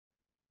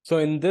So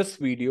in this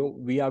video,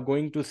 we are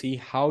going to see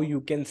how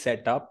you can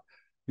set up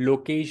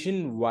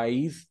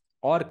location-wise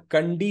or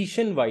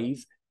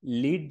condition-wise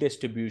lead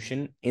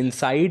distribution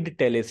inside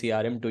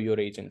TeleCRM to your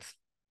agents.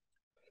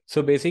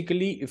 So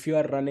basically, if you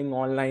are running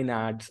online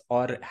ads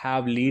or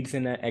have leads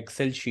in an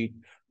Excel sheet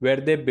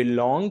where they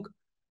belong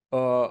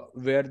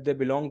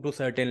to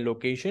certain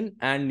location,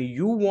 and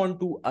you want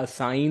to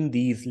assign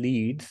these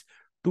leads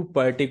to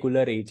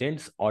particular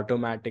agents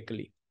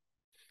automatically,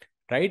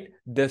 right?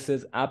 This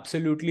is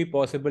absolutely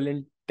possible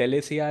in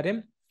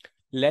TeleCRM.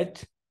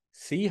 Let's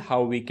see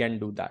how we can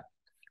do that.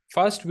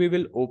 First, we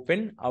will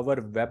open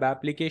our web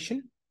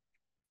application.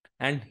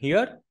 And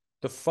here,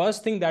 the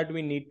first thing that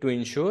we need to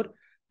ensure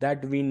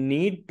that we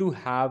need to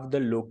have the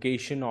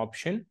location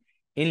option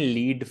in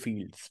lead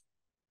fields.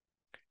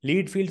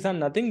 Lead fields are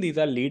nothing. These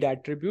are lead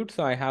attributes.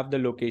 So I have the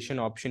location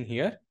option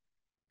here.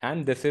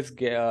 And this is,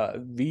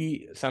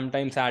 we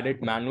sometimes add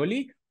it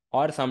manually,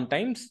 or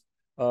sometimes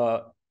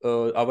our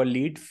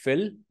lead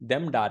fill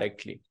them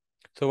directly.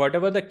 So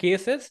whatever the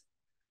case is,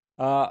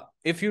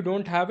 if you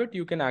don't have it,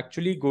 you can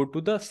actually go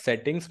to the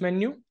settings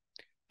menu,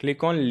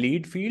 click on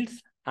lead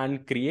fields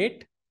and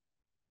create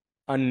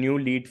a new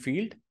lead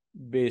field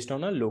based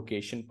on a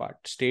location part,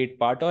 state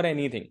part, or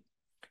anything.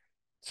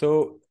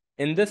 So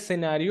in this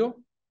scenario,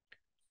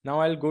 now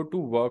I'll go to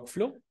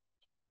workflow,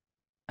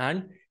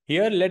 and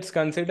here let's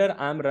consider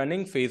I'm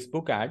running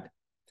Facebook ad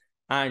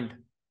and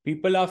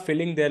people are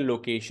filling their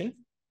location.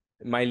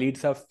 My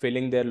leads are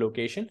filling their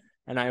location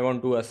and I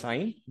want to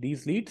assign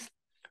these leads.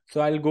 So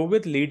I'll go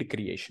with lead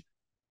creation.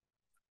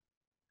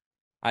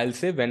 I'll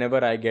say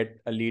whenever I get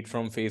a lead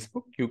from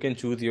Facebook, you can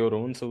choose your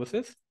own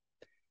sources,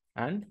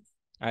 and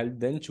I'll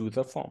then choose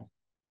a form,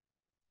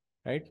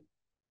 right?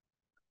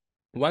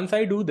 Once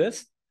I do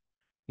this,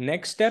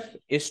 next step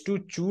is to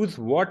choose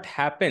what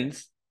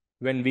happens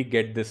when we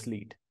get this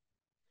lead.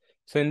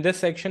 So in this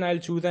section, I'll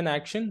choose an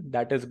action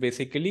that is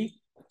basically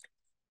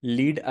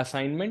lead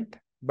assignment,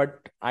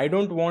 but I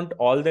don't want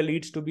all the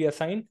leads to be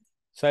assigned.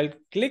 So I'll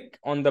click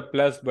on the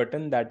plus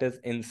button that is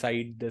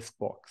inside this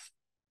box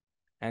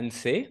and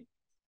say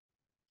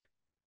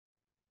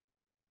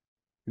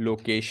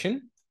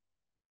location,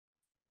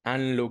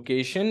 and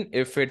location,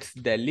 if it's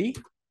Delhi,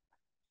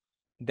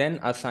 then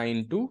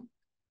assign to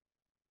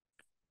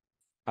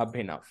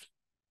Abhinav,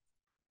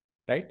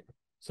 right?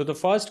 So the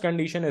first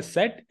condition is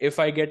set. If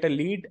I get a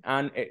lead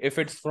and if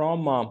it's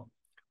from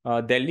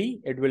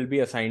Delhi, it will be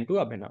assigned to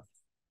Abhinav.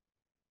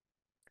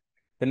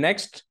 The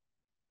next,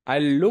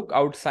 I'll look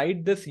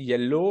outside this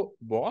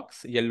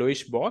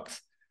yellowish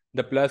box,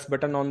 the plus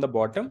button on the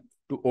bottom,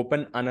 to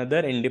open another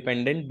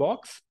independent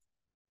box.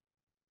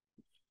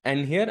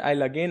 And here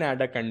I'll again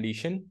add a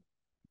condition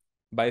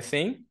by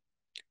saying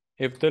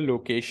if the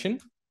location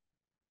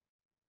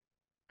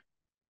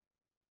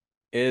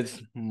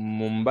is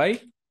Mumbai,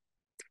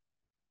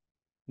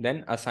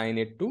 then assign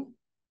it to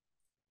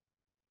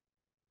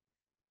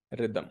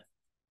Rhythm.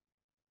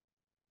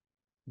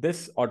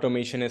 This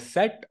automation is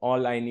set.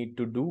 All I need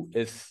to do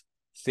is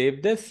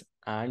save this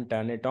and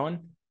turn it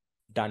on.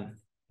 Done.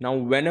 Now,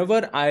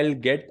 whenever I'll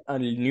get a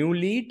new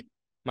lead,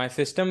 my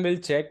system will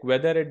check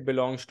whether it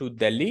belongs to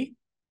Delhi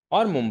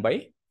or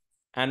Mumbai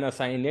and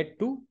assign it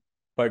to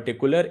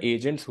particular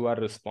agents who are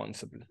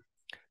responsible.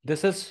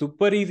 This is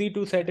super easy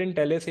to set in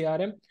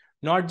TeleCRM,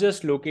 not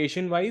just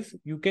location wise.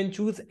 You can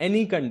choose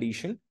any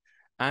condition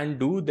and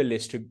do the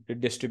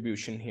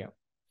distribution here,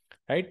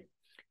 right?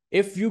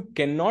 If you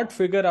cannot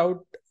figure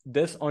out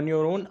this on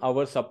your own,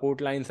 our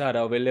support lines are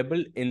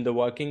available in the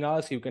working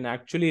hours. You can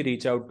actually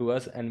reach out to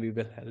us and we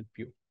will help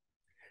you.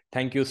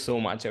 Thank you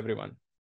so much, everyone.